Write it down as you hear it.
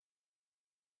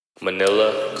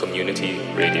Manila Community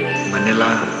Radio.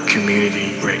 Manila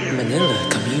Community Radio. Manila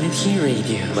Community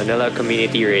Radio. Manila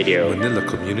Community Radio. Manila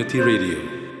Community Radio.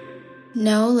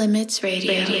 No Limits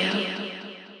Radio.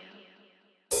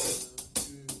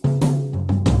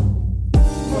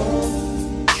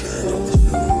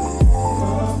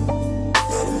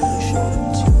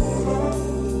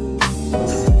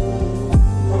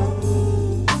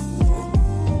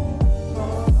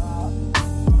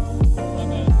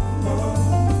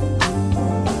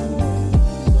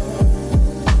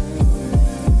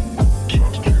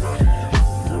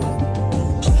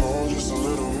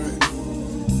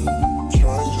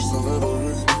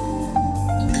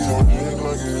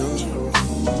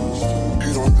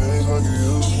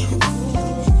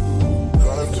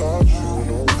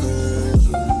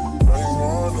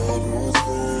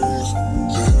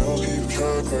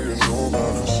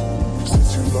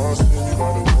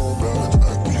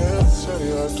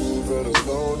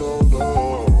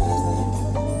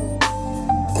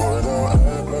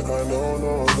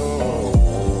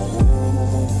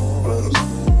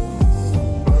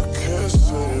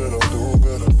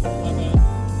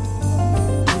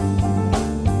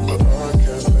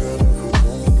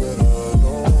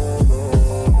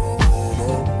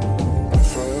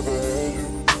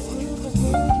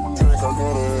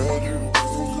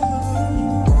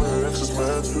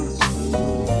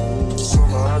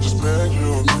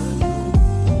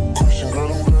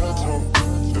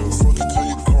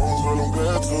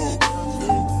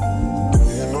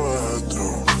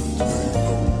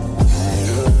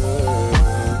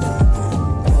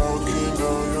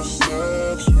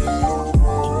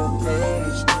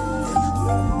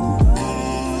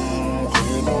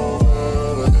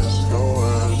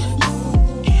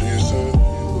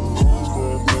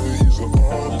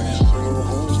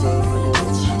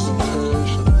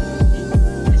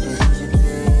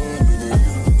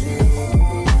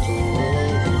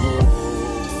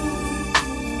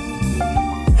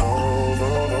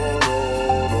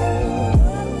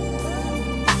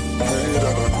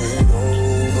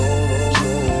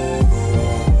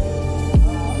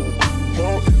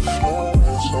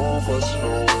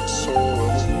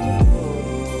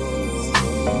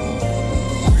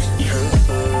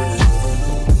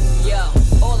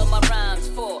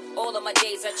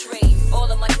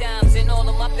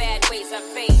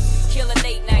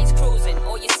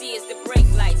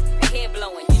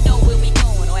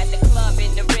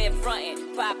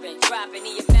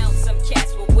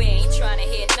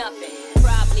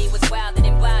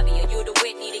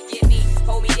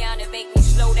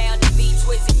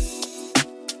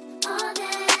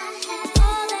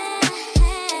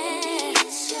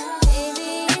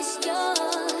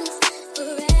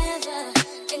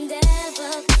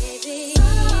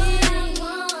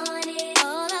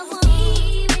 All I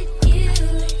want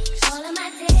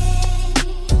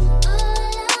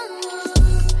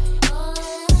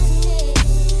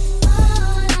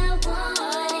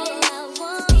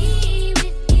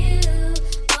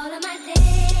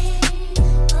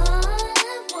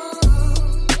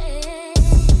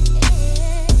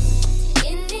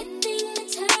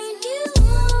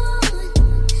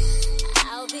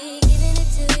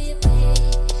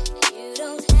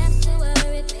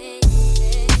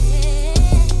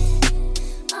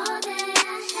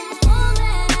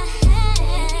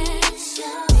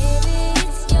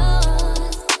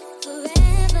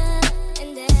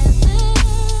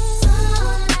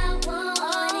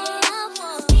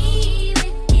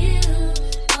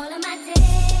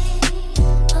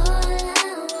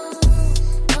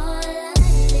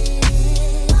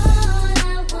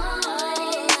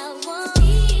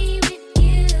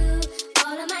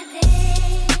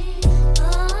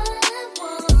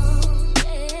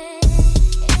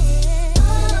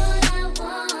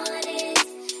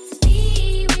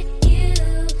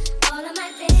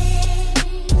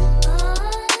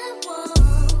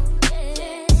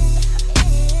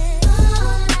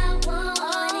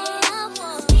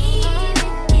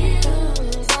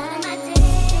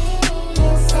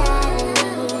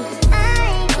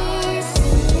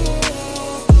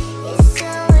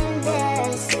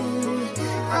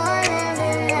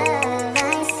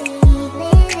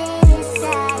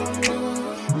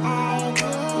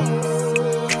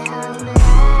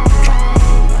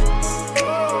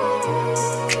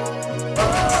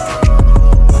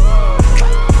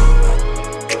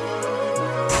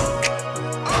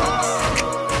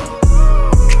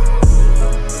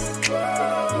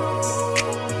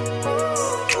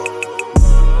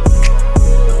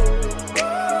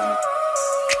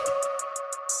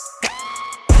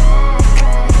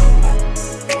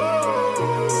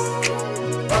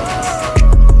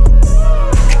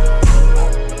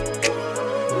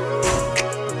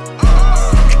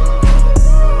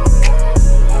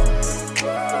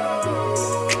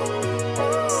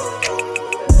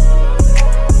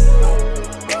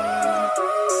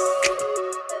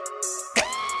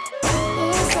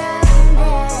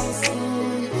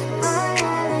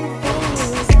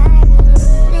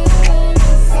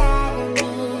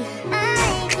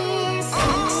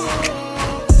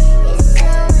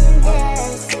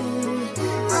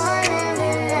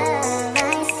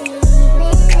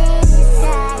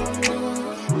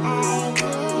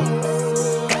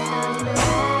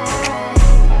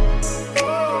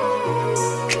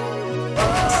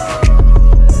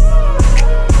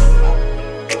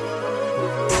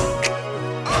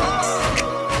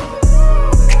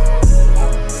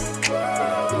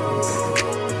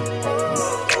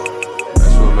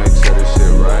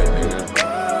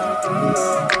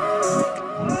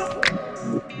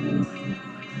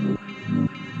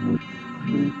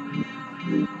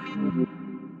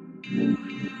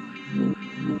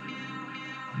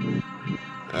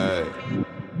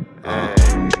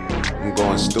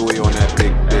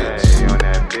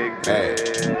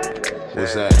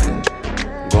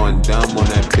Going dumb on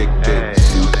that big bitch.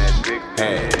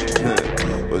 Hey,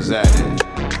 what's that?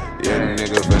 Yeah,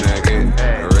 nigga finna get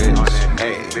rich.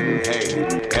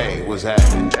 Hey, what's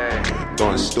happening?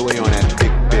 Going stewy on that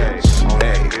big bitch.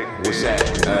 Hey, what's that?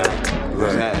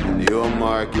 What's happening? You a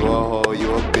mark, you a hoe,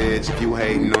 you a bitch. If you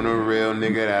hating on a real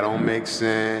nigga, that don't make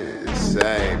sense.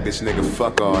 Hey, bitch nigga,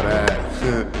 fuck all that.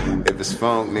 If it's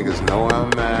funk, niggas know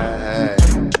I'm at.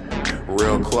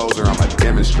 Real closer, I'm a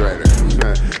demonstrator.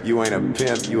 You ain't a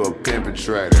pimp, you a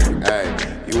pimpetrator. Hey,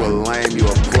 you a lame, you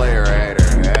a player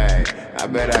hater. Hey, I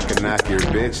bet I can knock your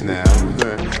bitch now.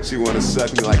 She wanna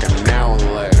suck me like an hour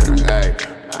later. Hey,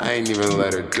 I ain't even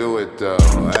let her do it though.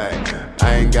 Hey,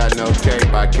 I ain't got no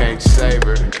cape, I can't save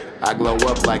her. I glow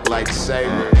up like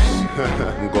lightsabers.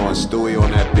 I'm going stewy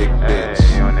on that big bitch.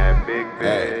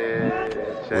 Hey,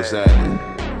 what's that?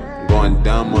 I'm going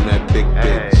dumb on that big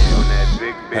bitch.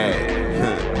 Hey,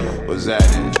 what's that?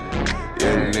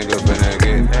 Yeah, nigga finna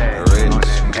get rich.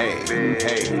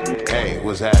 Hey,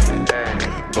 what's happening?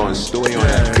 Going stewy on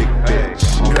that big bitch.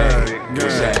 Hey,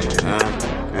 what's that?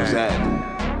 What's that?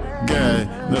 Guy,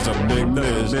 that's a big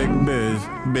bitch,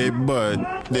 big butt,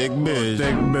 big bitch,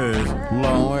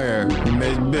 long hair,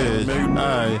 big bitch,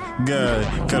 aye, good,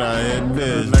 cut out head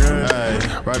bitch,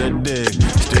 aye, ride a dick,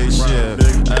 stick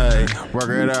shift, aye,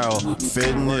 work it out,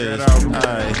 fitness,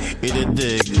 aye, eat a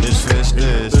dick, it's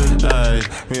fistless, aye,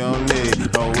 we don't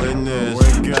need no witness,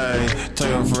 aye, tell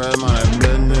your friends my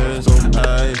business,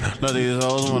 aye, let these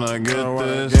hoes when I get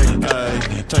this, aye,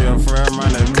 tell your friend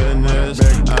mind their business,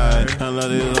 aye, and let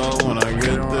these hoes when I get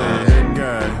this,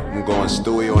 I'm going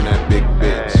stewy on that big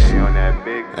bitch.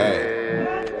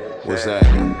 Hey, what's that?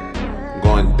 I'm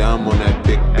going dumb on that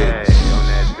big bitch.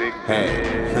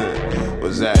 Hey,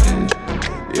 what's that?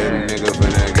 Yeah, nigga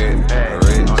finna get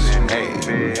rich.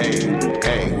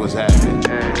 Hey, what's happening?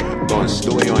 Going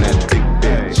stewy on that big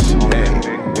bitch. Hey,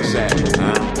 what's that?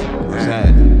 What's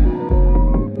that?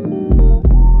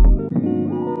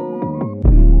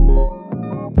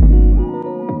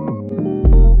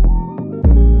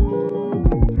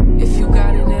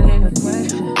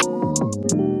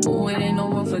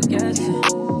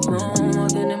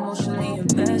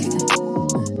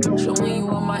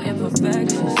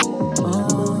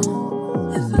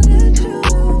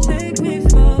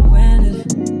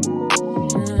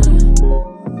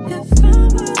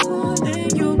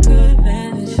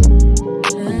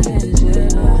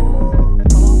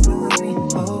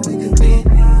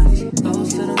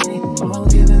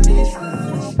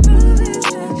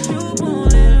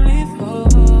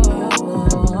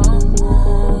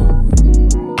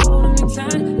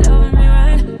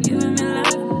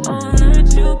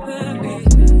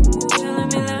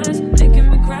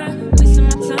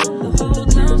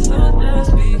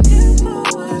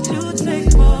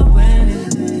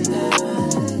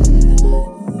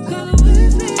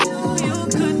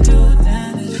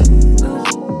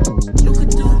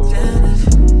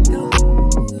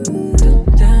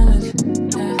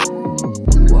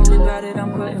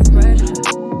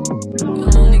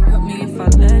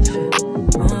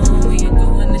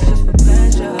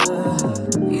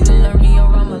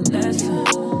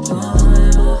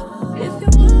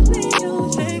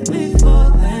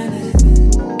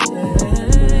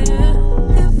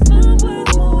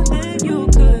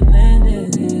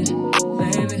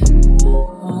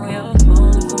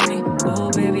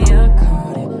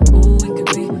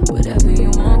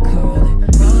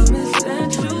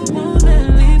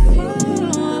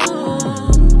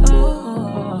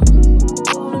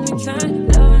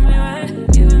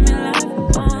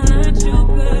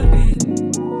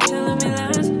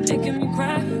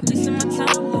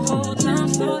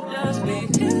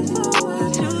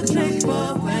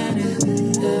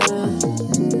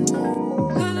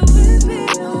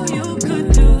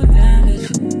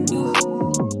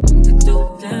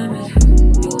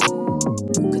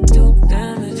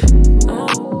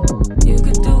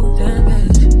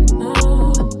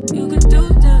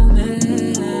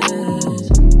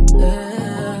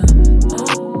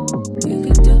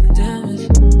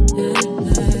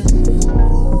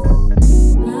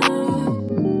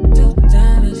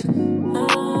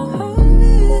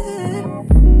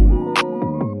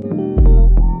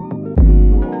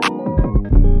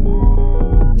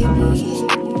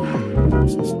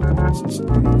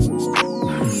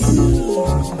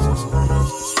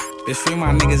 Bitch, free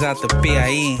my niggas out the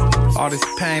BIE. All this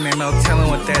pain, ain't no telling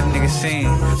what that nigga seen.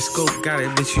 Scoop got it,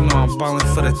 bitch, you know I'm ballin'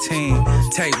 for the team.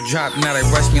 Tape drop, now they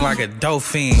rush me like a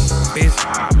dolphin. Bitch,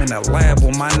 I'm in the lab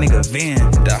with my nigga Vin.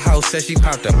 The hoe said she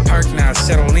popped a perk, now I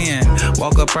settle in.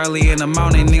 Woke up early in the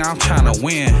morning, nigga, I'm tryna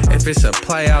win. If it's a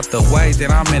play out the way,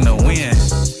 then I'm in the win.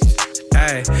 Ay,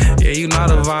 Hey, yeah, you know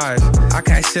the vibes. I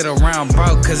can't sit around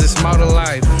broke, cause it's more to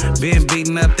life. Been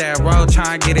beating up that road,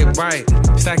 trying to get it right.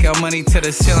 Stack your money to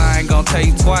the ceiling, I ain't gon' tell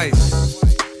you twice.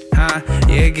 Huh?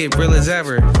 Yeah, it get real as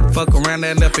ever. Fuck around,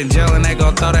 end up in jail and they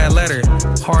gon' throw that letter.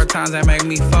 Hard times that make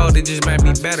me fold, it just make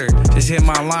me better. Just hit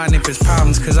my line if it's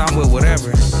problems, cause I'm with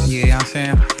whatever. Yeah, you know what I'm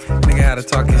saying? Nigga had to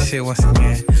talk his shit once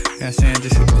again. You know what I'm saying?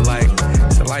 Just like,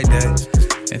 it's a light day.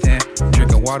 And then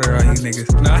drinking water on you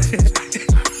niggas. Nah,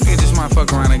 you just might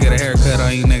fuck around and get a haircut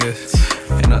on you niggas.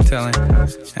 Ain't no telling. You know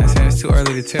what I'm saying? It's too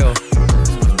early to tell.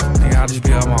 Nigga, I'll just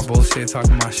be on my bullshit,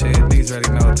 talking my shit. Niggas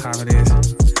already know what time it is.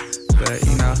 But,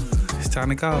 you know, it's time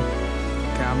to go.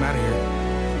 Okay, I'm out of here.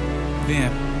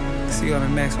 Ben, see you on the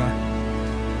next one.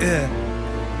 Yeah.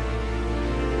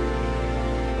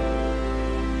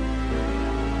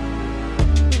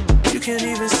 You can't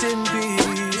even sit in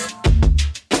peace,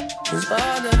 cause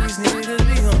all of these niggas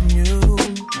be on you.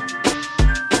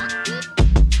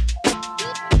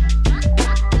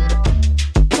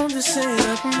 I'm just saying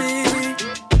up me.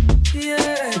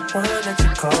 Yeah, one that you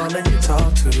call and you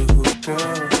talk to,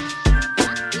 girl.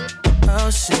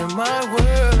 I'll share my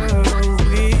world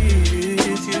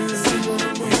with you.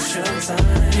 Waste your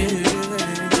time,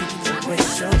 yeah.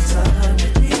 Waste your time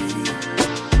with me.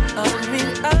 I mean,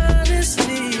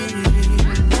 honestly,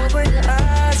 open your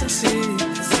eyes and see.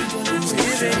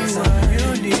 Giving you what you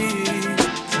need.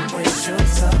 Waste your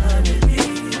time with me.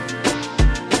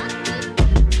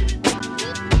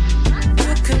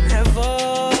 You could have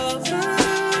all the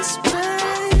space,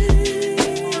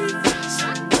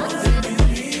 all that you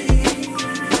need.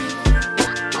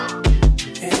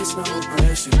 It's no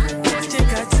pressure, girl. If you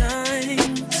got time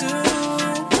to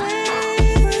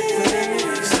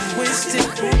waste it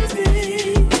with me.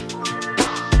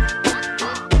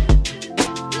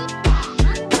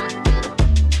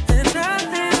 And I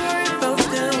ain't worried about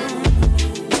them.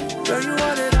 Girl, you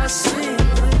all that I see.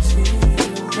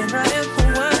 And I am who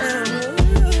I am.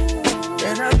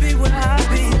 And I be what I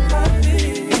be.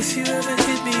 If you ever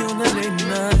hit me on a late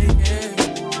night,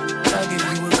 I'll give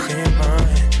you a clear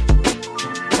mind.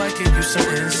 Might give you some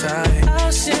insight.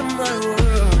 I'll share my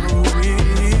world with you.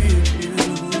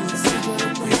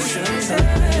 Waste your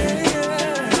time.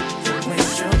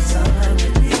 Waste your time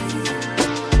with me.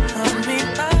 I mean,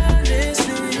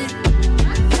 honestly,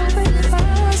 open your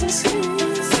eyes and see.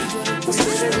 What's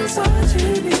what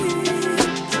you need.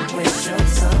 Waste your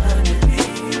time with me.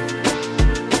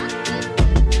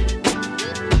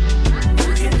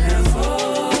 You can have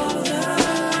all the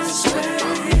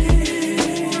space,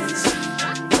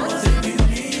 all that you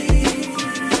need.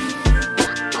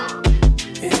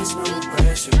 It's no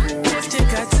pressure, girl. If you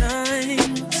got time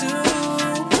to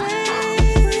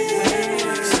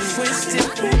waste it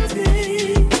with me.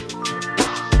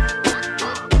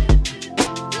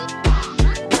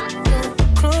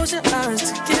 Close your eyes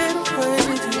to get away.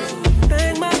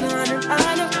 Bang my line and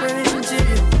I'll arrange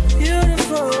it.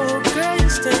 Beautiful, girl, you're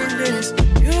stainless.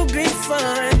 You'll be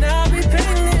fine, I'll be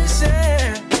painless,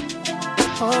 yeah.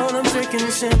 All I'm drinking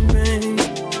is champagne.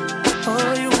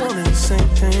 All you want is the same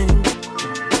thing.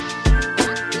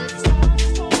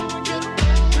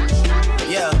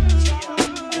 Yeah.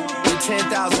 The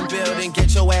 10,000 building,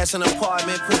 get your ass an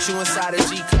apartment, put you inside a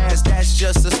G-class, that's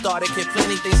just the start. It can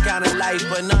plenty things kind of life,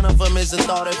 but none of them is the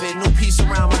thought of it. New piece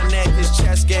around my neck is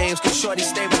chess games, cause shorty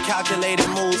stay with calculated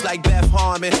moves like Beth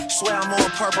Harmon. Swear I'm more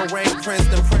Purple Rain Prince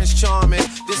than Prince Charming.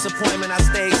 Disappointment, I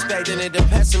stay expecting it. The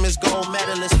pessimist, gold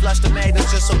medalist, flush the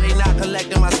magnets just so they not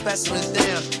collecting my specimens.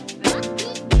 Damn.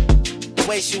 The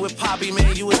way she with Poppy,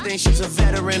 man, you would think she's a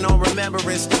veteran on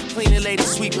remembrance. Cleaning lady,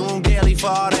 sweeping room daily for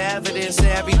all the evidence of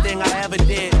everything I ever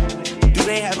did. Do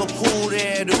they have a pool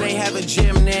there? Do they have a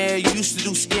gym there? You used to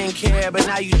do skincare, but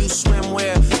now you do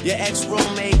swimwear. Your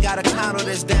ex-roommate got a condo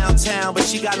that's downtown, but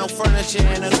she got no furniture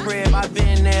in her crib. I've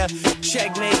been there.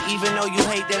 Checkmate, even though you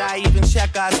hate that I even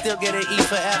check her, I still get an E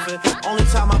for effort. Only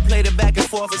time I play the back and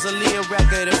forth is a Leah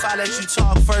record. If I let you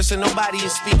talk first and nobody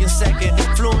is speaking second.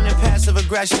 Fluent in passive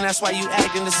aggression, that's why you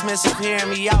acting dismissive. Hearing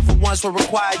me out for once will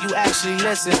require you actually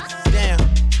listen. Damn.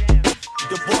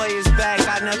 The boy is back,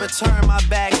 I never turn my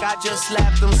back. I just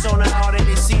slapped him, so now all that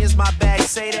they see is my back.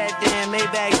 Say that damn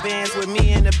Maybach Benz with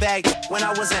me in the back. When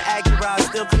I wasn't accurate, I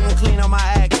still couldn't clean on my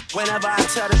act. Whenever I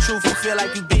tell the truth, you feel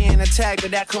like you being attacked,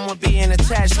 but that come with being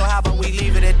attached. So how about we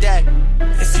leave it at that?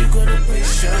 If you're gonna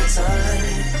waste your time,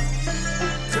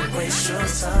 then waste your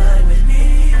time with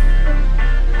me.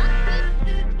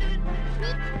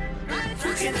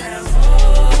 You can have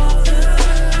all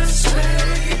the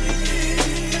space,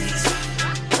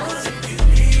 all that you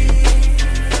need.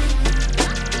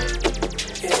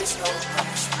 It's no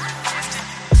pressure.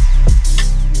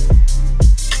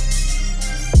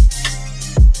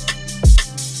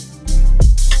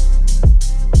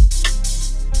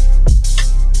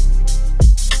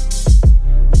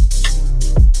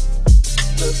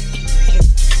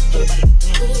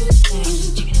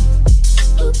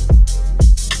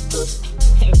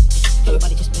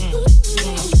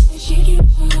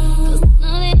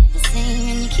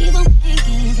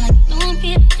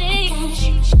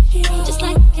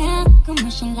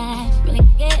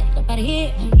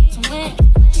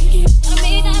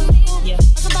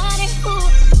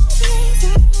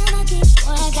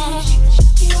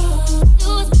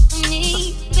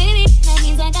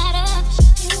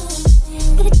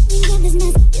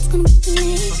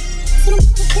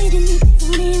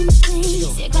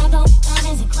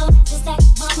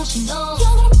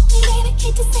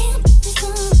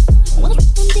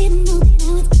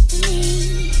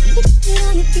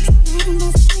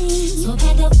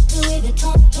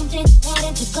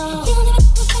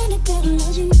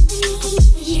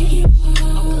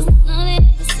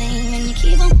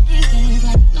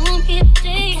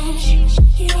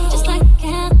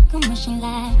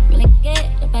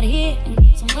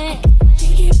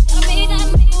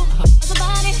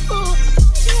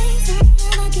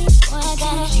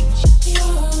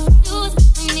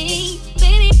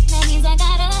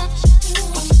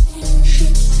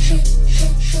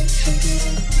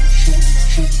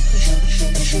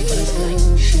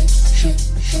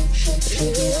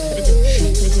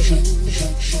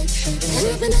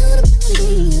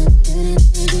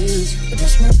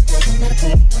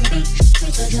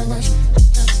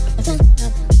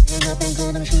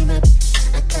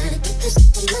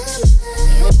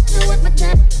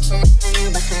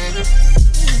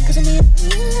 Cause I need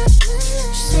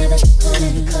she said that she called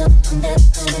in the cup, I'm back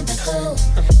home.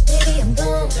 Baby, I'm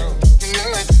gone. And now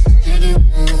I can take you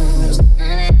home. Cause I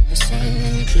ain't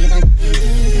saying, keep on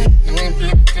thinking, no one be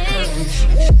a pain.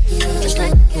 Just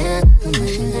like a cat, I'm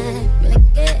wishing that really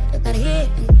get up out of here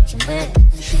and get you back.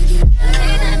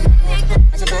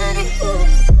 As a body, so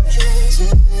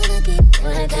I keep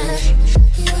what I got.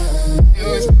 It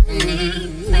was me,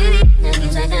 that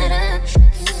means I gotta.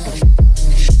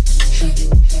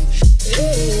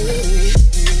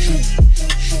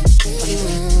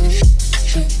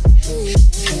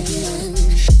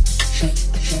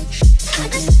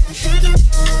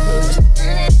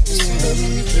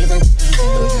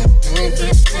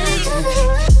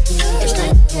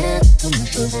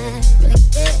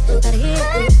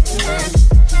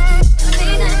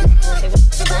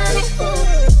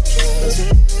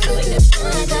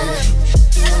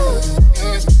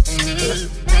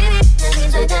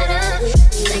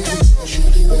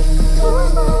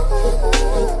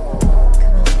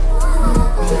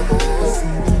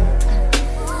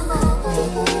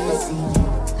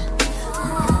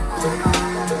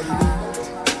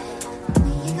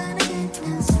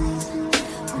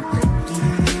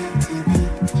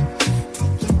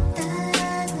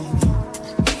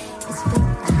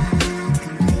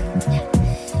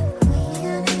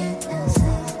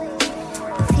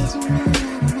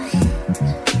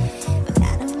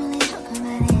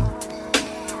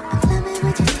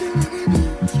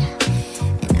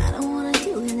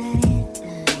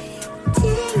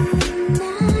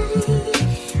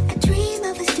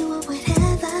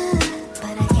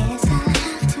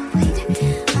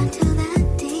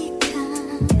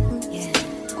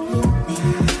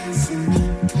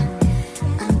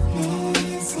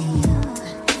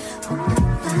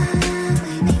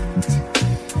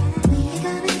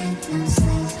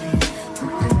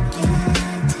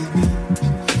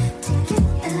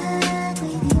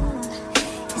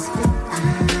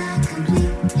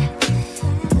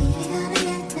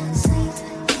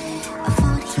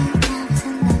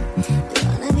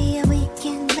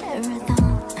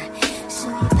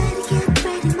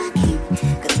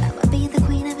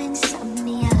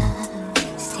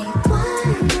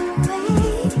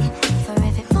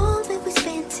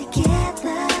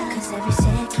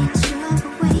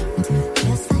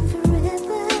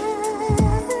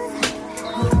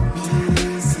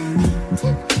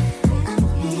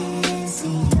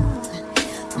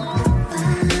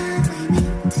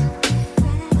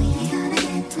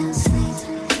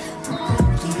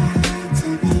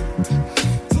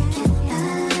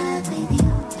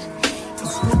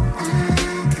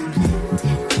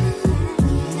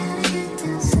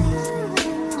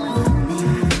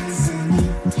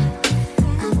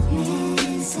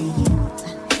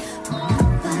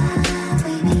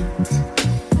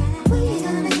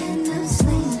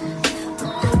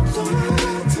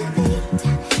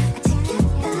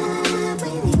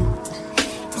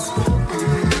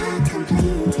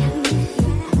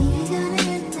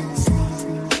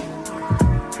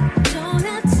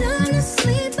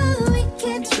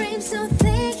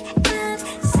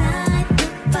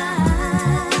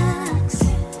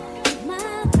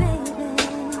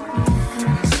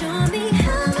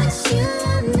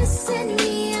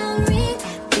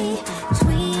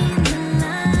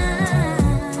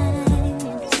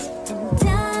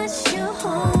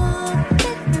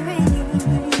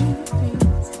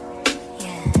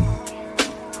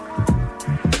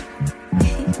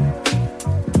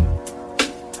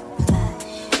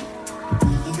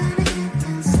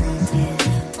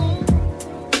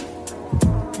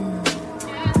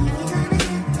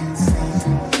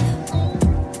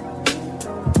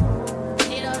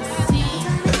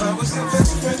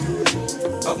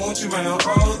 want you around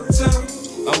all the time.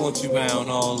 I want you around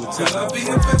all the time. Will I be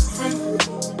your best friend?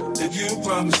 If you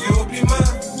promise you'll be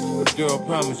mine. Girl,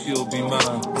 promise you'll be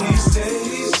mine. He said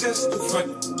he's just a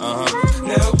friend.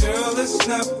 Now, girl, let's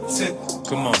not pretend.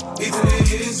 Come on. Either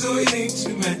he is or he ain't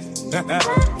you, man.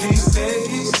 He said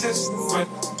he's just a friend.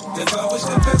 If I was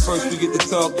your best friend. First we get to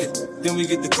talking, then we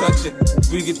get to touching.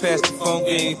 We get past the phone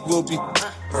game, we'll be.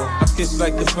 I kiss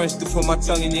like the French to put my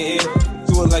tongue in your ear.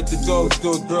 Do it like the dogs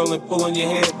do it, girl, and pull on your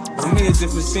hair. For me, a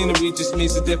different scenery just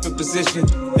means a different position.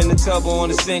 In the tub or on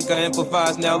the sink, I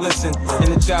improvise, now listen.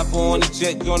 In the chopper on the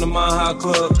jet, join the Mile High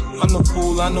Club. I'm no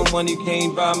fool, I know money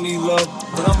can't buy me love.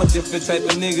 But I'm a different type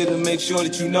of nigga to make sure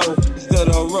that you know. Instead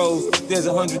of a rose, there's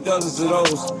 100 dozens of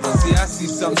those. See, I see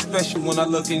something special when I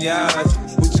look in your eyes.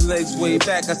 With your legs way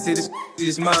back. I say this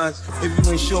is mine. If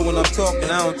you ain't sure when I'm talking,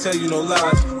 I don't tell you no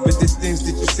lies. But there's things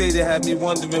that you say that have me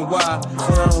wondering why.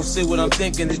 When I don't say what I'm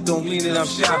thinking, it don't mean that I'm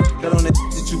shy. Got on that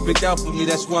you picked out for me,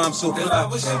 that's why I'm so fly. If I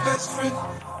was your best friend,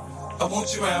 I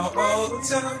want you around all the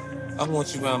time. I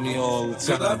want you around me all the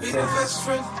time. Will I be your best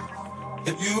friend?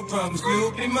 If you promise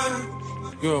you'll be mine.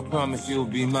 Girl, promise you'll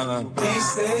be mine. He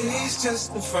say he's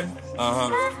just a friend.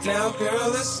 Now, girl,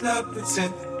 let's not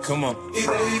pretend. Come on.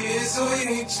 Either he is or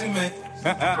he ain't your man.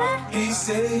 He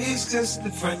say he's just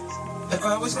a friend. If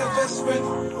I was your best friend,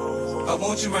 I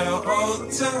want you around all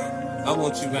the time. I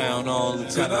want you around all the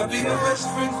time. Will I be your best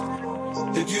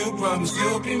friend? If you promise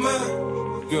you'll be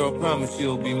mine. Girl, promise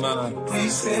you'll be mine. He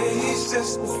say he's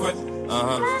just a friend.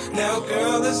 Now,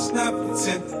 girl, let's not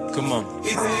pretend. Come on.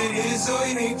 Either he is or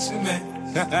he ain't your man.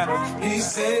 He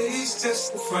say he's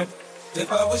just a friend. If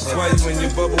I was why you in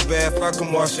your bubble bath, I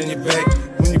can wash on your back.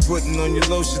 When you putting on your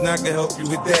lotion, I can help you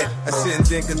with that. I sit and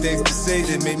think of things to say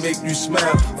that may make you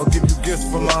smile, or give you gifts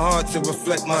from my heart to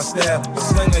reflect my style. The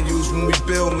slang I use when we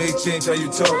build may change how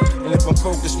you talk, and if I'm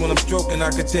focused when I'm stroking,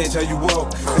 I can change how you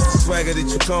walk. It's the swagger that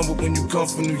you come with when you come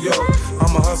from New York.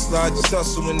 I'm a hustler, I just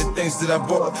hustle in the things that I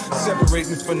bought. Separate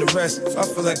me from the rest, I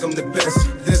feel like I'm the best.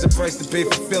 There's a price to pay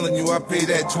for feeling you, I pay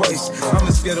that twice. I'm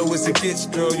as ghetto as it gets,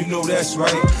 girl, you know that's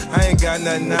right. I ain't got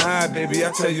nothing to hide, baby,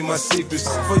 I tell you my secrets.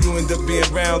 Before you end up being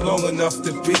around long enough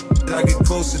to be, I get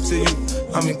closer to you,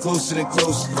 I mean closer than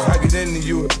close. I get into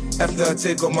you after I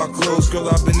take off my clothes. Girl,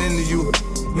 I've been into you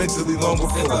mentally long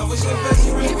before. If I was your best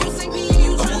friend, I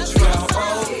want you around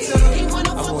all the time.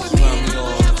 I want you around me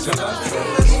all the time.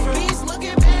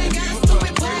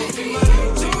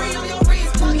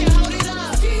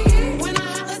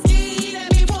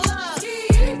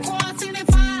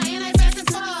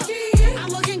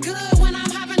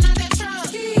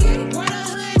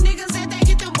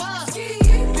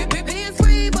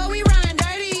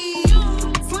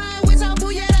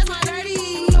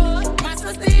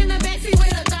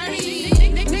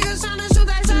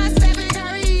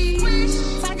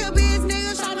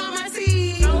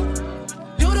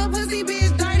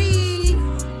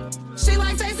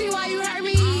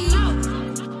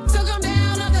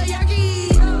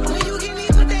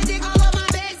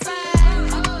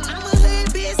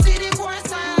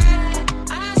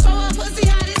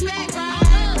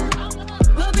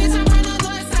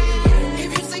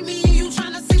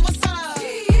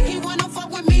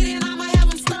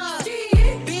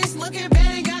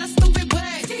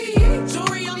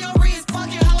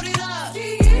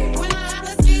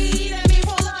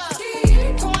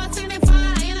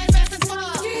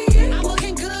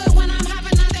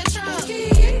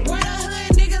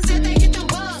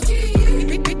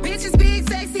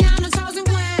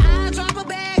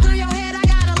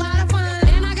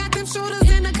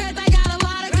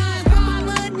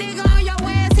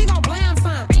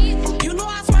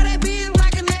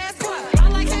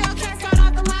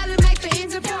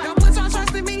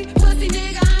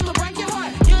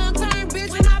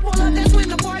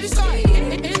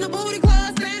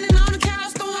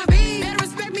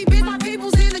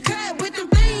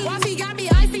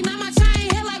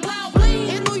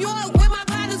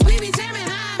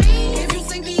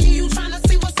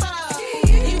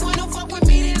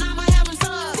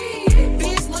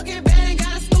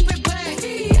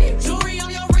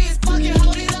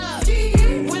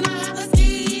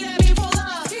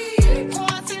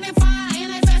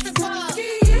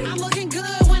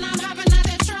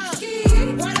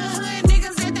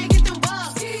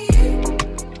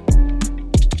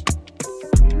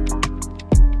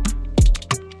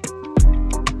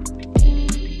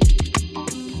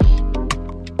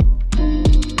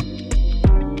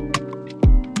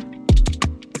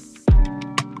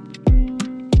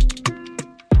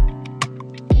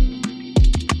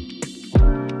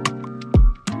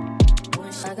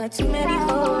 got too many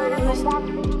hoes,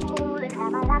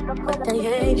 but they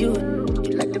hate you.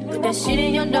 You like to put that shit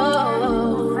in your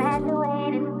nose,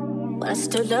 but I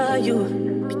still love you.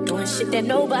 Be doing shit that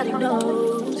nobody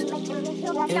knows.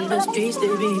 In the streets they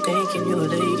be thinking you're a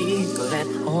lady, but at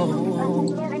home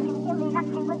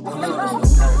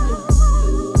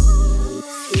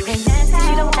you ain't nasty,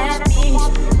 she don't ask me.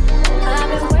 I've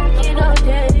been working all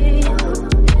day.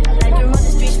 I like to run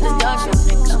the streets in the dark, so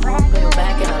they come home, put it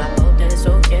back out. I hope that it's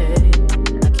okay.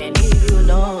 I can't leave you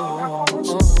alone.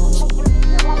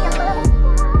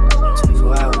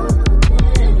 24 hours.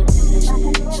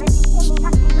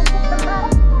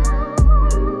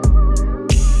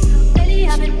 Lately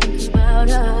I've been thinking about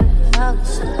us,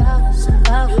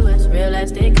 about you as real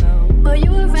as they come.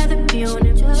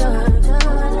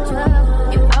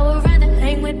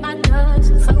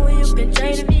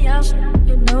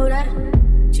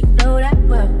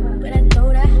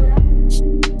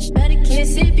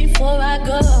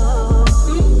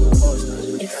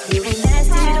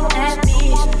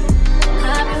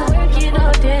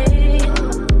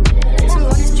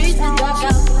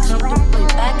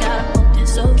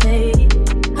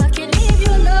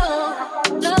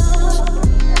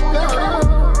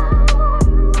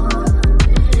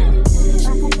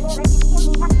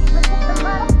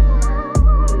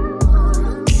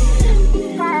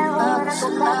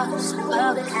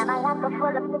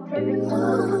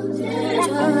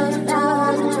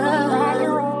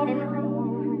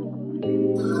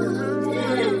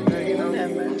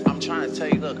 I'm trying to tell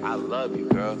you, look, I love you,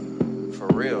 girl. For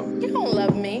real. You don't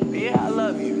love me. Yeah, I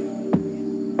love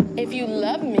you. If you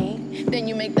love me, then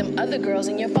you make them other girls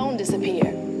in your phone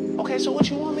disappear. Okay, so what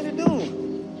you want me to do?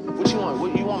 What you want?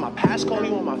 What, you want my passcode?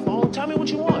 You want my phone? Tell me what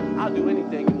you want. I'll do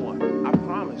anything you want. I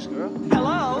promise, girl.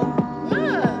 Hello?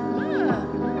 Ma.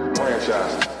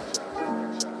 Franchise.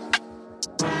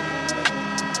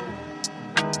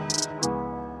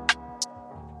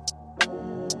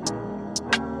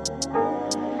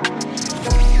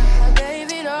 I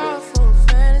gave it all for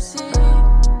fantasy.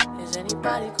 Is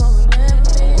anybody gonna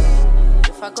remember me?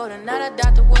 If I go tonight, I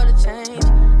doubt the world will change.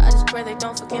 I just pray they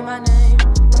don't forget my name.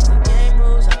 The game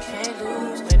rules, I can't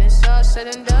lose. When it's all said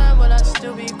and done, will I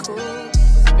still be cool?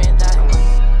 Spend like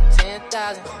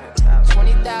 10,000,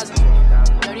 20,000,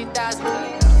 30,000,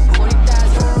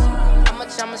 40,000. How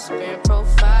much I'ma spend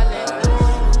profiling?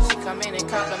 She come in and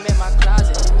compliment my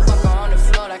closet. Fuck her on the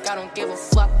floor like I don't give a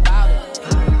fuck about it.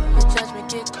 My judgment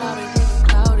get clouded, really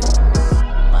clouded.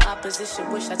 My opposition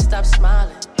wish I'd stop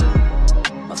smiling.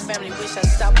 My family wish I'd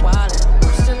stop wildin'.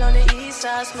 I'm still on the east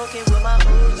side smoking with my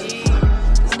OG.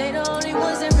 Cause they the only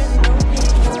ones that really know me.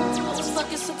 I was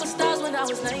fucking superstars when I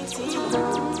was 19.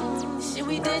 The shit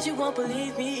we did, you won't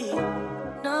believe me.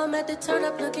 Now I'm at the turn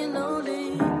up looking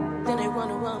lonely. Then they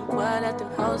wonder why I'm quiet at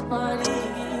them house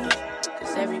parties.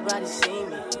 Cause everybody see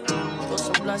me. Throw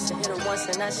some blunts and hit her once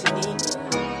and now she need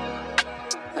me.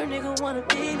 Her nigga wanna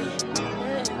beat me,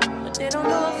 yeah, but they don't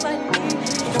know if I need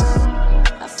it.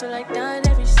 I feel like dying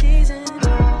every season.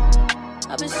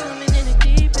 I've been swimming in the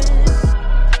deep end.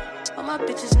 All my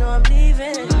bitches know I'm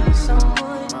leaving.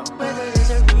 Someone, whether there's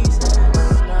a reason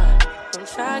or not, don't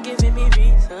try giving me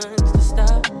reasons to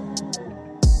stop.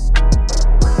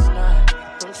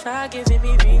 Don't try giving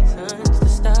me reasons to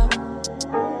stop.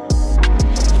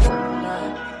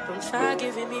 Don't try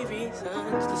giving me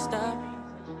reasons to stop.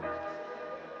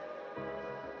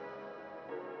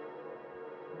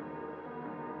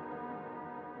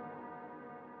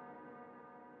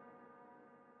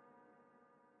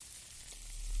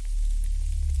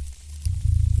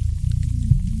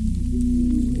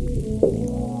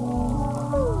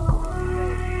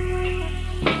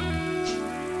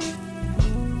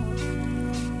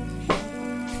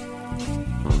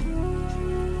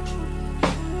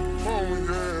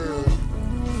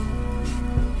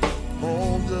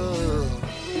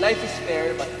 Life is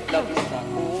fair, but love is not.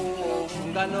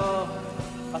 Kung gaano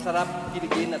masarap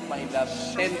Giggin at MANILA,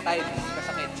 10 times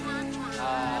kasakit.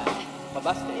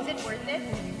 Mabaste. Is it worth it?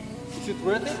 Is it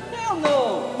worth it? Hell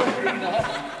no!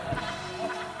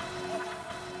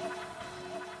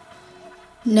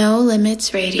 No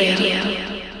Limits Radio.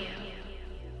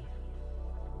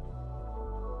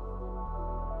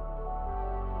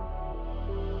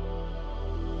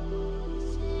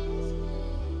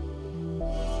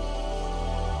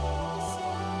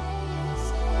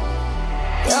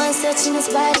 You're searching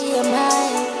this body of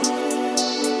mine.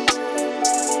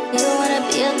 You wanna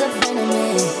be a good friend of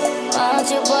mine. Why don't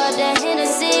you pour that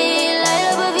Hennessy?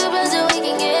 Light up a few blunts so we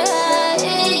can get high.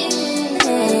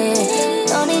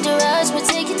 Don't need to rush, but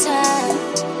take your time.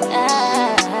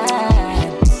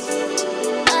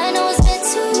 I know it's been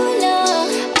too long.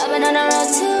 I've been on the road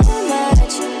too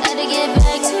much. Had to get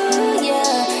back to you.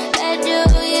 That do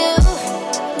you.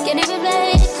 Can't even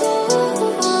play it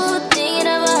cool. Thinking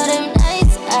about him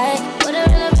nights. I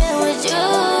would've really been with you.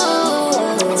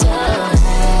 Tonight,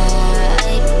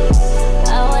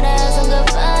 I wanna have some good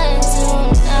fun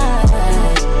tonight.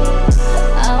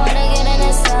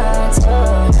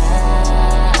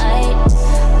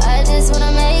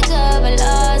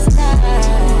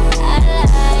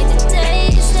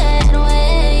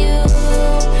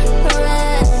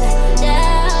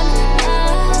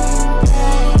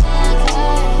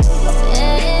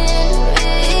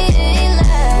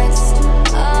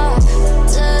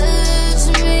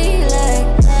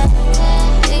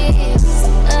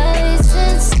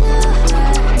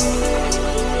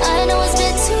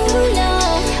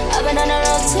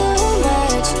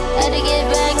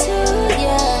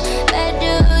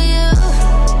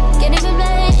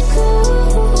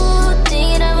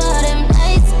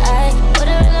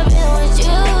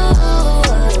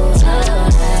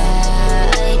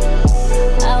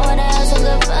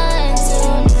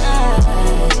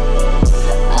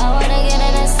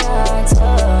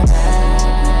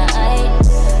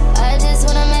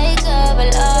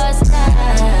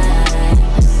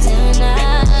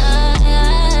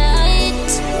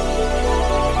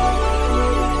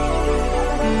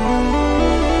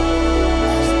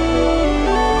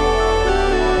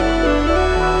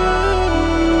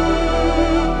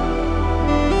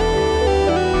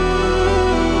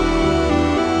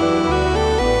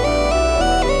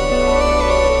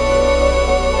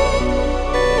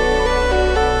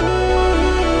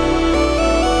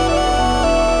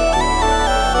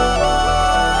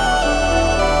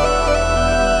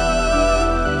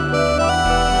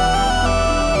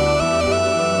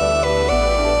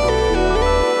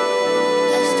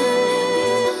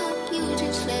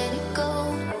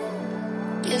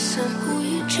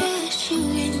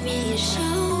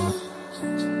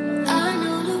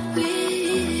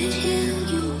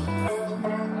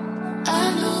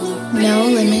 No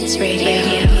Limits Radio.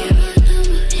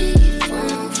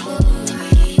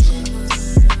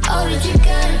 All that you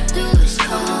gotta do is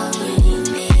call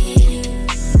me.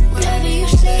 Whatever you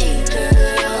say,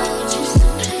 girl, just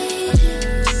play.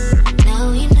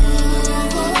 Now we know.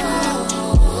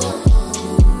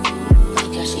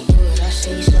 Like I say, do it, I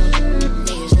say so.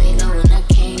 Niggas lay low when I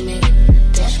came in.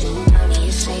 That's when money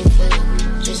is safer.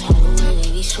 Just how the way they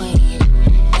be swinging.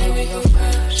 Here we go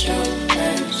front, slow,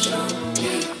 back, slow,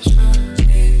 deep.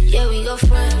 Yeah, we go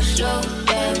front, slow,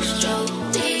 back, slow,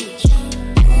 deep.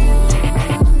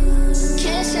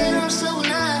 Can't say I'm slow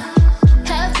now.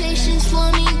 Have patience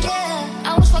for me, yeah.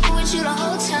 I was fucking with you the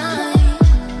whole time.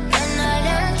 And night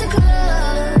at the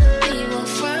club, we were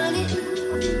frontin'.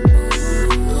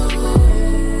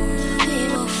 We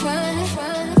were frontin'.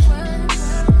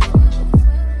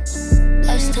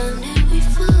 Last time that we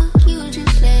fucked, you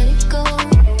just let it go.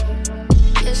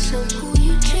 Guess I'm who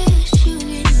you trust, you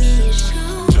give me a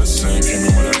show. Just saying, came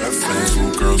in with an F-face. Two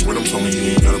girls with him told me he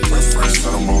ain't got a preference.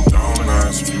 Let them both down and I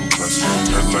asked a few questions.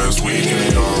 Met last week and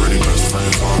they already best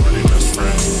friends. Already best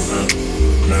friends.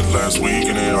 Met last week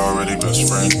and they already best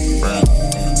friends.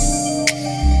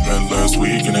 Met last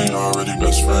week and they already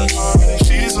best friends.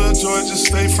 She's a Georgia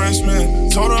State freshman.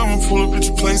 Told her I'ma pull up at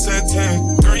your place at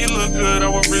 10. Girl, you look good, I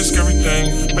would risk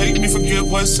everything. Make me forget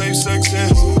what safe sex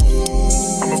is.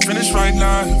 I'ma finish right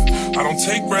now. I don't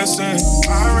take breaths in.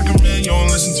 I recommend you don't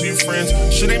listen to your friends.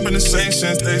 Shit ain't been the same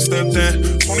since they stepped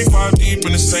in. 25 deep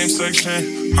in the same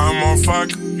section. I'm on fire,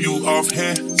 you off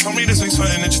hand. Tell me this ain't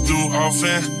something that you do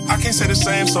often. I can't say the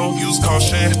same, so use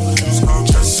caution.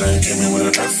 Just saying, came in with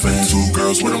an F-fan. Two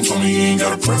girls with him told me he ain't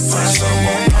got a preference. I'm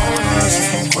on call and I asked a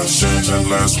few questions. Met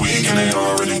last week and they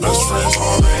already best friends.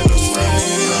 Already best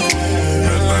friends.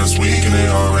 Met last week and they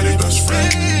already best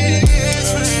friends.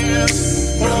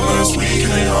 Met last week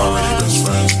and they already best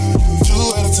friends. Two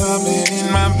at a time laying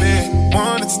in my bed.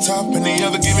 One at the top and the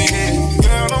other give me head.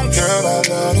 Girl on girl, I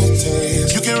love the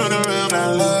taste. You can run around,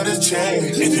 I love the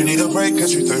chase. If you need a break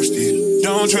cause you thirsty,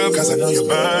 don't trip cause I know you're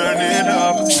burning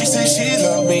up. She say she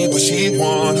love me but she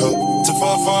want her to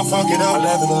fuck it up.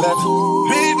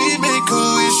 11-11. Maybe make a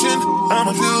wishing,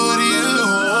 I'ma do what you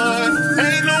want.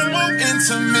 Ain't no more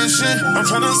intermission, I'm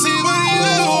tryna see what you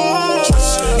want.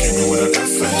 Just came in with an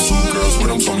F-fan. Two girls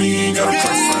with him told me he ain't got a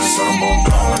preference. I'm on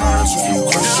down and I asked a few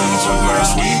questions. Met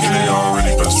last week and they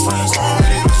already best friends.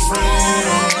 Already best friends.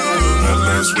 Met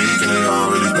last week and they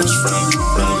already best friends.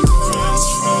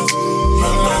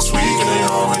 Met last week and they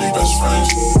already best friends.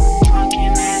 Drunk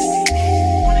and nasty,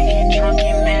 wanna get drunk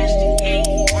and nasty, yeah.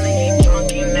 Wanna get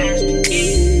drunk and nasty,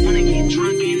 yeah. Wanna get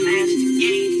drunk and nasty,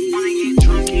 yeah. Wanna get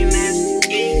drunk and nasty,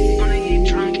 yeah. Wanna get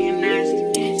drunk and nasty,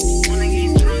 yeah. Wanna get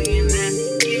drunk and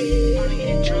nasty, yeah. Wanna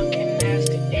get drunk and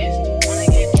nasty, yeah. Wanna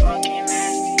get drunk and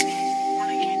nasty,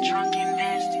 wanna get drunk and nasty, yeah. Wanna get drunk and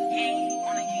nasty, yeah.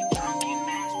 Wanna get drunk and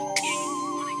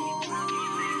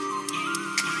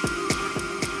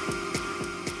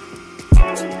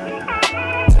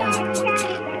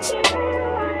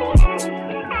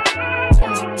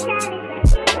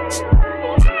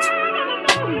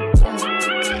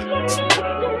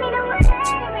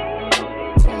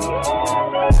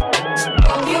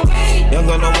Young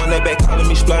gun, no one that back calling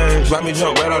me splurge. Ride me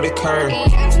jump right off the curb.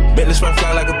 Bentley spin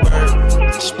fly like a bird.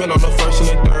 Spin on the first and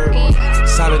the third.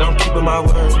 Solid, I'm keeping my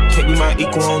word. Can't be my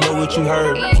equal, I don't know what you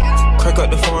heard. Crack up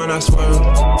the foreign, I swerve.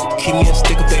 Keep me a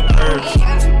stick if they purge.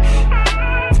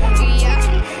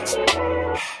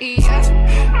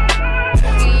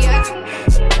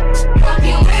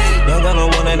 Young gun, no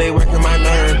one that they working my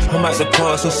nerves. I'm about to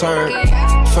pour some serve.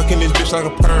 Fucking this bitch like a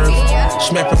perm.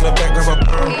 Smack from the back of a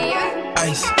perm.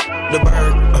 Ice, the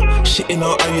bird, shitting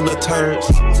on all you little turds.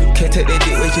 Can't take that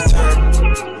dick, wait your turn.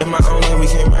 In my own lane, we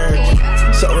can't merge.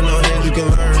 Something on hands you can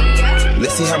learn.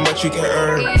 Let's see how much you can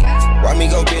earn. Why me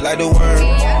go big like the worm?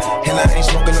 And I ain't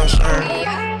smoking no sherm.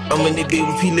 I'm in the beat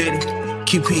with P Litty,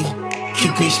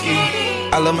 QP ski.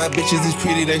 I love my bitches, it's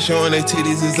pretty, they showing their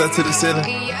titties, it's up to the ceiling.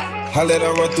 I let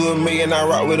her run through a million, I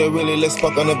rock with her really, let's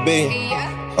fuck on a billion.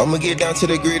 I'ma get down to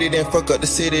the gritty, then fuck up the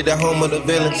city, the home of the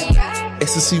villains.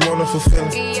 Ecstasy, wonderful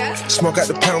feeling. Smoke out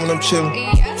the pound when I'm chillin'.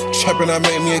 Trappin', I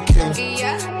made me a killer.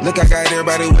 Look, I got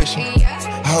everybody wishing.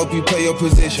 I hope you play your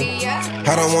position.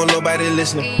 I don't want nobody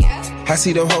listening. I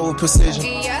see them hold with precision.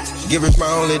 Give it my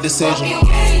only decision.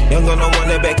 Young gun, no one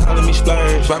that back calling me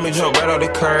splurge. Ride me jump right off the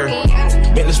curb.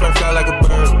 Bentley spin fly like a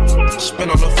bird. Spin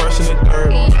on the first and the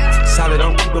third. Solid,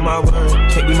 I'm keeping my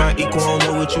word. Can't be my equal, I don't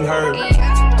know what you heard.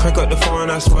 Crank up the foreign,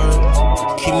 I swerve.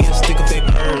 Keep me a stick if they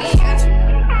purge.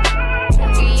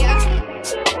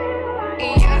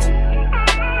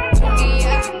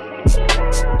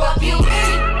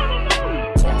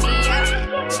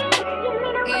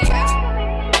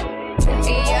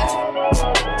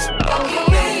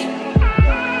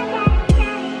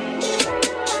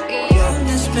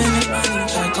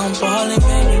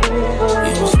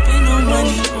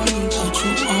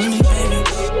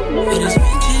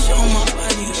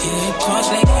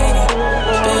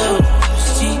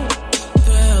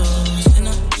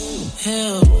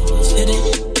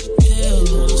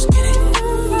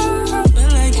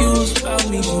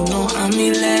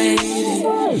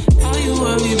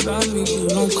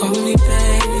 call me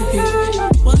baby.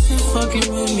 Wasn't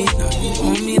fucking with me, now you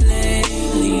on me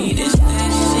lately. This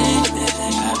that shit that I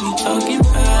be talking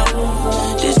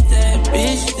about. This that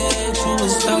bitch that you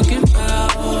was talking about.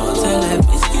 Tell that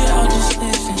bitch get out the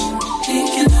station.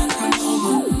 Thinking like I'm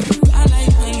over. I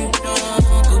like when you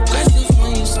drunk, aggressive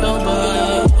when you sober.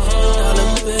 Dollar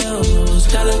bills,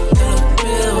 dollar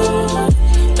bills,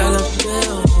 dollar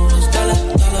bills, dollar bills,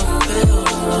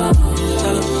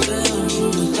 dollar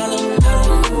bills,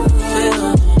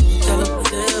 dollar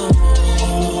bills.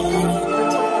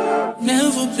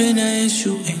 Never been an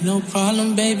issue, ain't no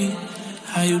problem, baby.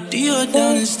 How you deal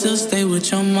down and still stay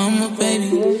with your mama, baby?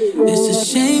 It's a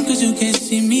shame cause you can't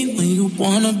see me when you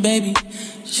want a baby.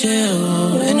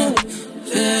 Chill in a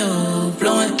pill,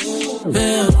 blowing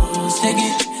bills,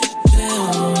 taking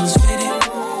pills, faded.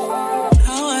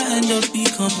 How I end up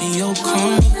becoming your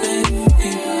karma, baby?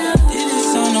 Didn't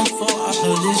sign up for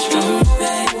all of this drama,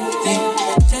 baby.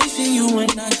 Chasing you when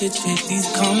I could chase these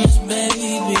commas,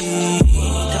 baby.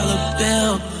 Dollar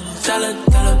bill, dollar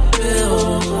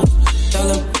bill.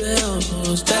 Dollar bills,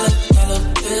 dollar bills, dollar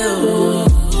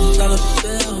bills, dollar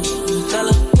bills,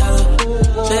 dollar bills,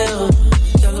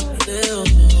 dollar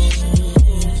bills,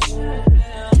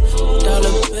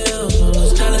 dollar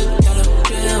bills, dollar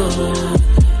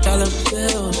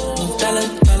bills, dollar bills,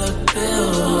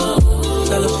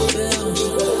 dollar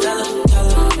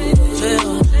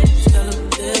bills, dollar bills.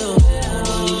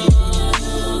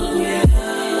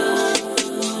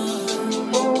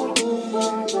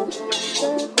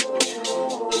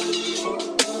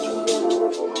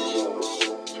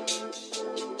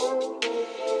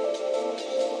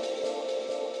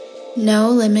 No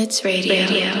Limits Radio.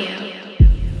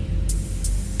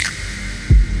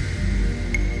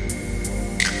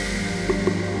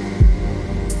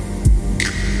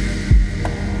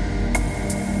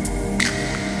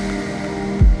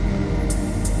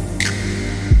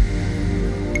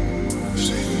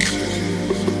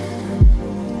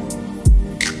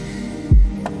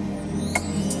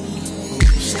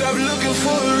 Stop looking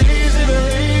for a reason to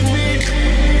hate me.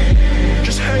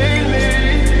 Just hate me.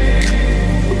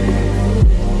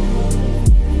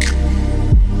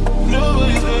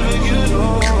 Nobody's ever get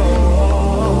on.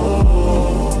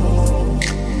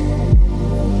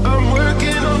 I'm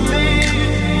working on me.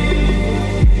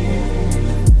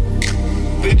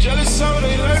 They jealous, so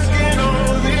they lurking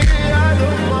on me. I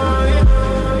don't mind.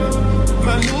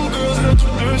 My new girl's not too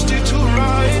thirsty to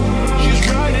ride. She's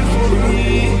riding for me.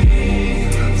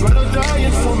 Right or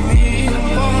dying for me.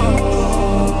 Oh.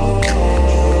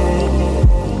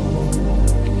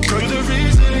 Girl, you're the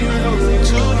reason you love me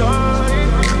tonight.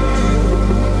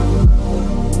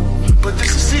 But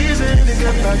this is season to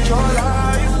get back your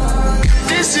life.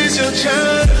 This is your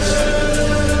chance.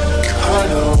 I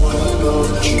know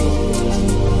you.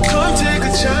 Come take a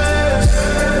chance.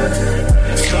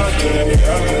 It's not getting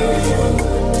happen.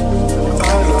 I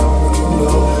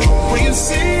know you. When you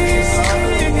see me.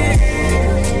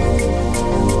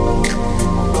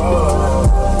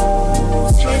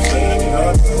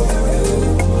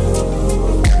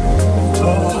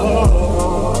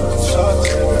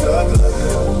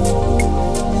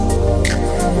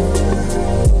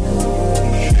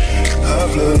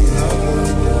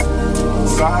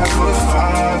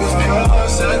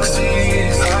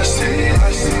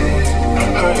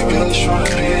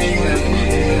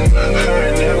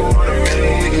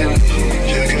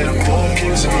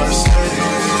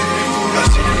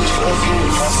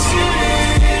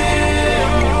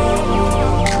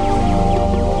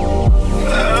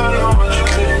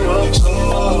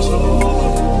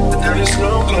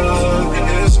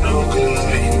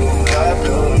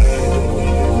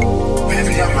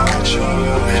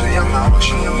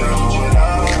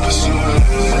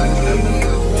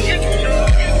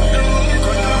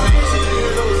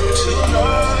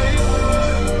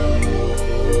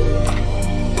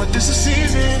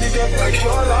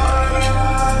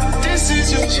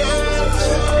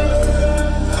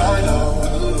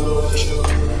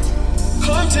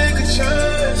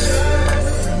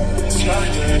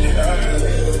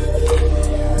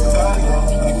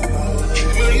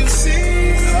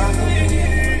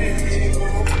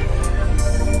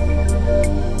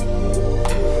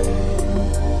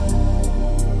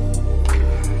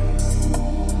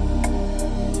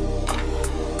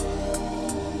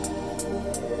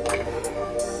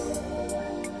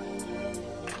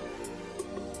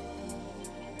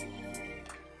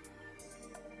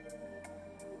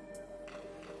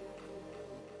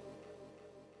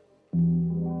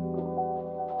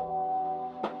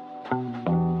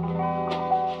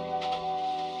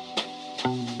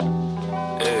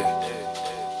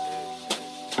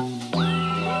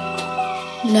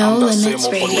 No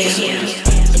Limits Radio.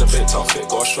 In a bit tough fit,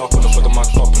 got a sharp on the foot of my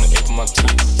top and the ape of my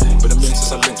teeth. Been a minute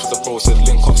since I linked with the bro, said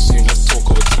link up soon, let's talk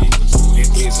over tea.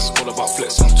 These days it's all about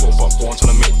flexing, talk about born,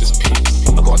 trying to make this peak.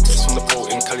 I got a text from the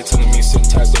bro in Cali telling me sit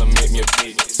tags gonna make me a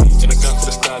beat. In a gang for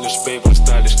the stylish babe on a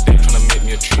stylish day, trying to make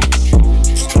me a treat.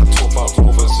 Trying to talk about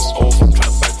rovers, it's over, I'm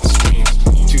trying to back the stream.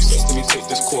 2 cents, let me take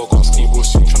this call, got a ski real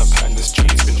soon, trying to pattern this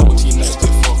cheese. Been OT nights,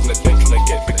 been far from the den, trying to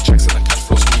get big checks and a cash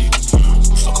flow speed.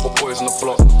 A couple boys on the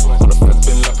block, all the feds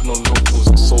been lapping on locals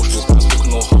and socials, that's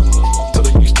looking all hot. Tell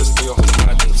the youth to stay off the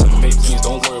margins and mate, please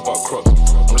don't worry about crops.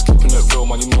 I'm just keeping it real,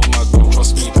 man, you know my girl,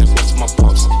 trust me, play best of my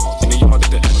pops. In the yard at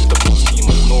the end of the boss team,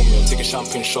 man, you know me, I'm taking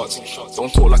champagne shots. Don't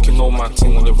talk like you know my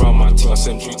team, when you're around my team, I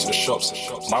send you to the shops.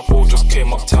 My bro just came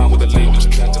uptown with the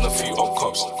latest trends and a few up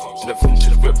cops. In the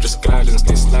vintage whip, just guidance,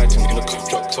 they sliding in a coupe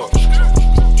drop top.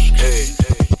 Hey,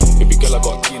 baby girl, I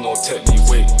got D, no technique,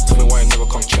 wait, tell me why you never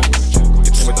come check me. You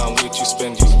tell me that I'm way too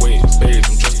spendy, wait, babe,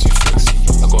 I'm just too flexy.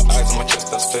 I got eyes on my chest,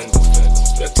 that's Fendi.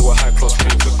 Let's do a high class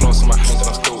rave with glass in my hand and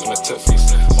I'm still in a tech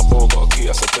face. My bro got a key,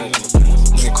 that's a Bentley.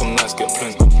 Money come nice, get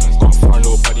plenty. Got a foreign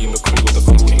little baddie in the crew with the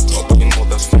fence kicked up, but you know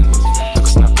that's Fendi. Took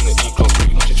a snap in the E-class crew,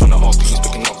 now she tryna ask who's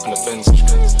picking up in the Benz.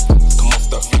 Come off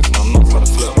that flex, and I'm not trying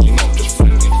to flirt, you know I'm just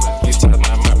friendly. He's tired,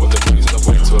 man, I'm out with the booze and I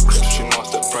went to a crib, she knows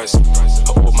that price.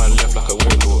 Her old man left like a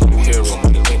weirdo, I'm a hero,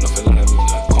 man, it ain't nothing like me.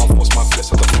 Can't force my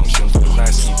flex at the function, for the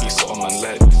nice EV, so on man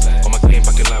like. Got my game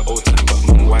back in like old time, but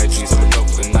man, YGs, I'm in love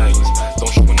with the 90s.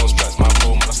 Don't show me no stripes, my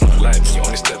bro, man, that's not like me,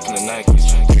 only step in the Nikes.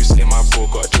 You say my bro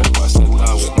got a check, but I said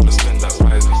lie with me, to spend that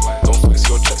rising. Don't flex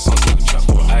your checks on Snapchat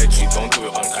or IG, don't do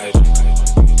it on IG.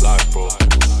 Live, bro,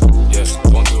 yeah,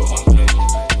 don't do it on IG.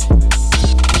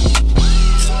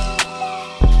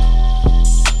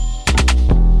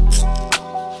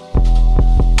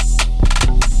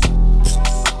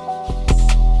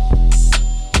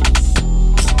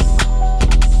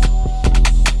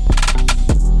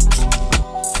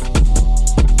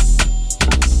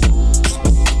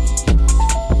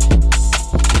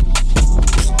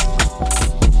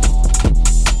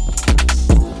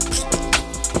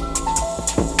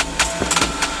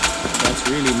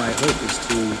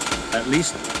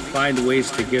 Find ways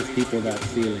to give people that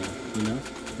feeling, you know,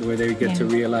 where they get to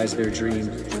realize their dreams.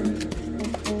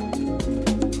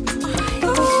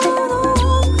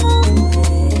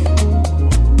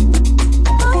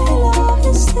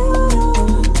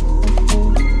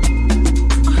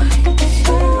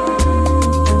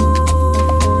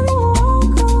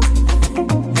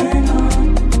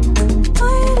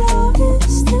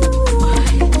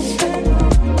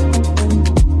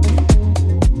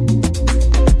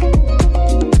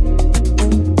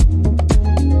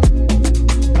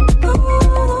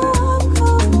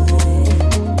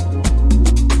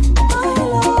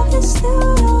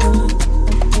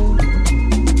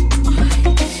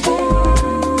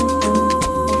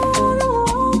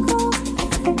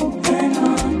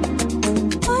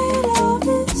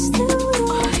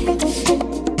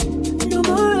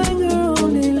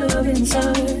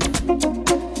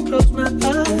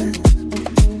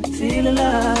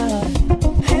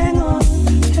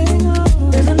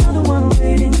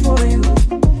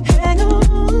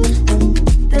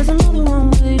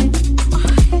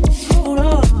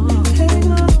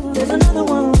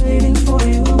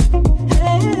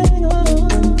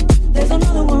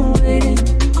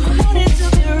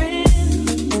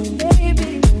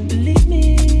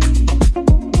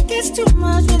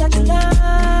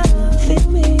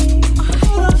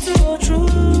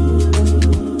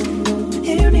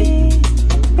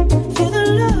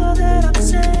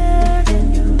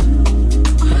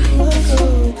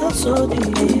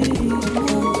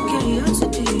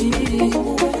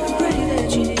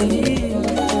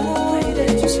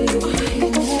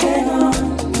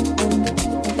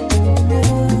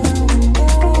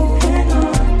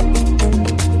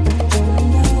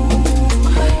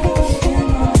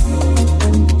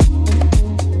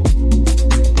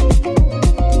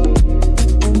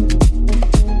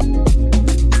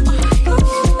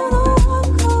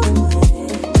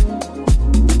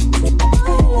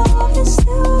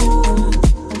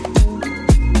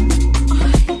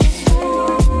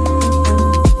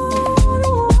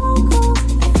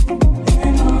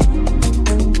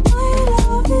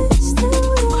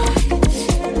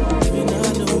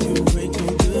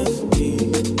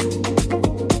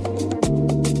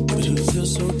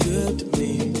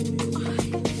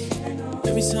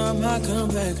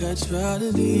 try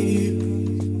to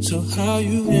leave. So how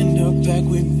you end up back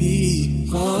with me?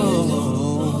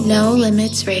 Oh. No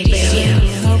Limits Radio.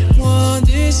 I want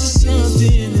this is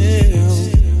something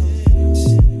else,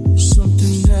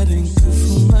 something that ain't good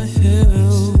for my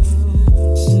health.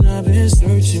 And I've been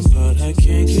searching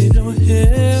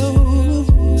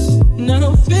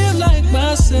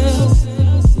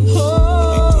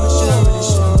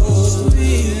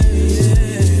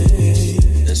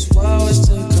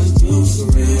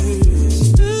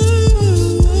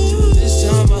This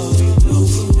time I'll be blue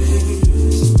for me.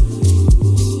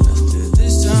 After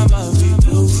this time I'll be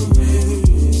blue for me.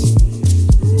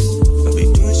 I'll be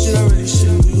doing shit I really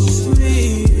shouldn't do for me.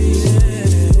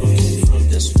 Yeah.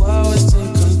 That's why I always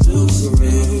think I'm through for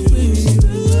me.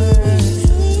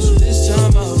 So this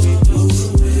time I'll be blue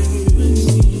for me.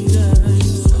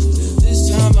 After this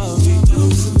time I'll be blue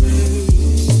for me.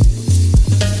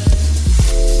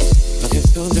 I can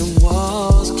feel them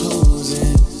walls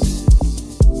closing.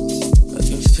 I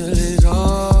can feel it all.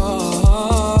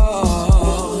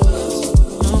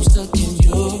 I'm stuck in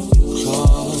your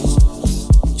claws.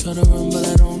 Try to run, but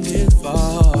I don't get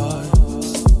far.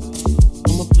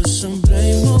 I'ma put some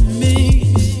blame on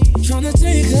me. Tryna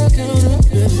take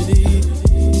accountability,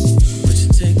 but you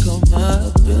take all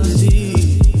my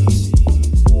ability.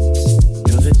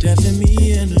 You're the death in me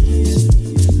and a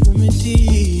remedy.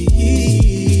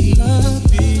 I'll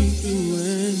be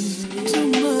doing too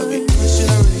much. Shit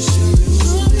I really shouldn't do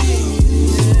for me.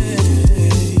 Yeah.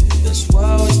 That's why I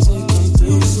always think I'm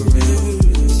through for real.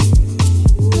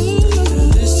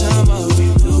 This time I'll be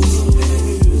blue for me.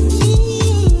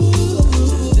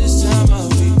 This time I'll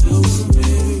be blue for me.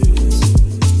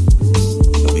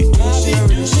 I'll be doing shit I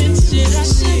really shouldn't do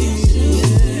for me.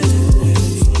 Yeah.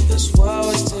 That's why I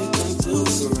always think I'm through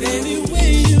for real. Baby,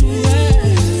 where you at?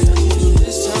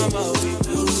 This time I'll be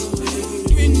blue for me.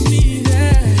 Bring me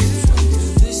that.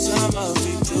 This time I'll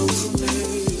be blue for me.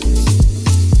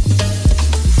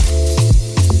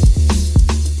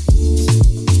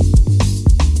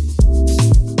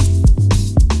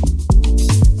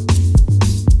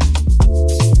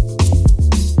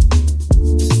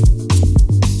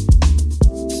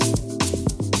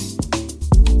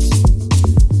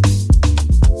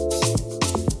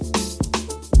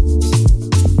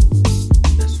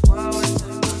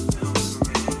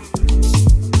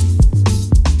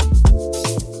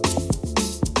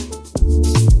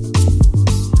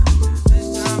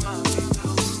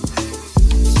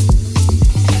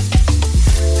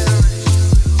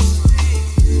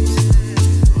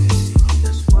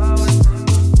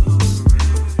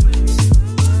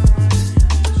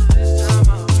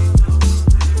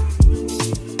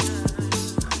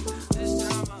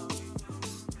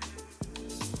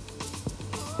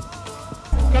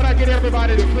 Can I get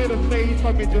everybody to clear the stage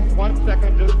for me just 1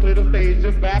 second? Just clear the stage,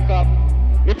 just back up.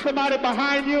 If somebody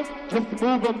behind you, just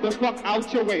move them the fuck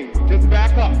out your way. Just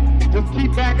back up. Just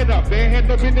keep backing up. They ain't had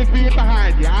no business being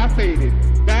behind you. I said it.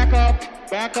 Back up,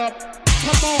 back up.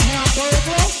 Come on,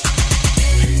 Hamburger.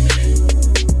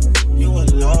 You were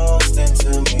lost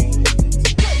into me.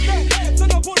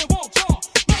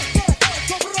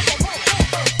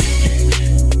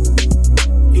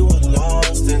 You were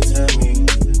lost into me.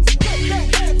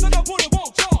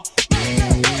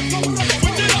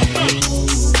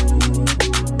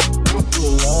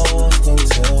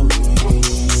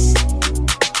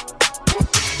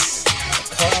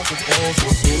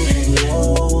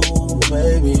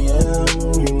 Baby, you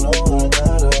know I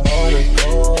got a heart of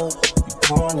gold.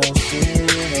 You wanna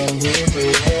shit and hit the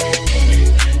road.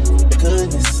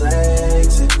 Goodness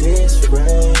sakes, at this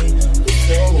rate, the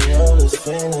Feniolas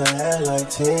finna have like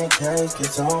 10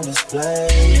 caskets on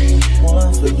display.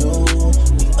 One for you,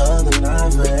 the other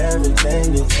 9 for everything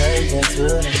you take into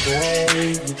the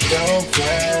grave. You don't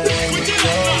play, you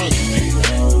don't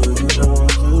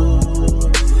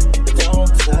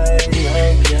play no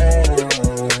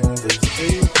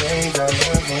games. I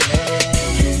never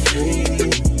loved you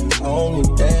free. Only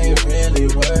thing really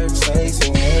worth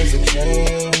chasing is a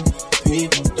king.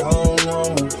 People don't know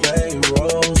me play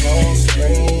roles on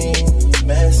screen.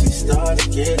 Messy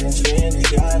started getting trendy,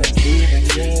 gotta keep it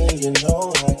clean. You know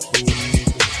I keep it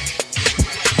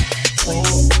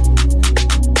clean.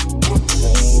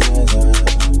 Clean as I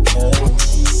can.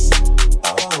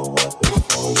 All the weapons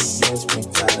for against me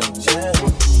got a jam.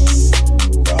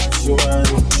 Brought you around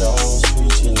the Jones,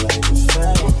 treat you like a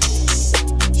fan.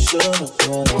 Should've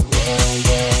been a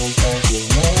down, thank you,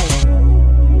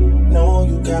 man. Know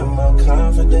you got my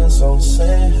confidence on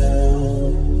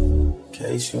sale. In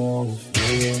case you wanna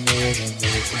feel more than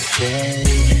what you say.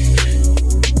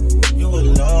 You were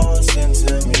lost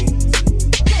into me.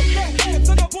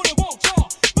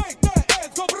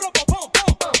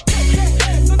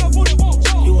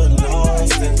 You were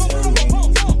lost into me.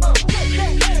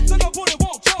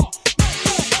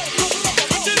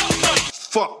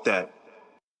 Fuck that.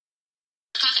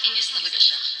 Kakainis talaga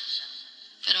siya.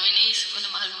 Pero iniisip ko na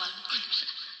mahal-mahal ko siya.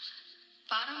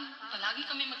 Parang palagi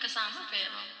kami magkasama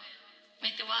pero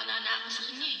may tiwala na ako sa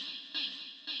kanya eh.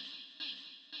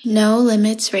 No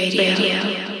Limits Radio.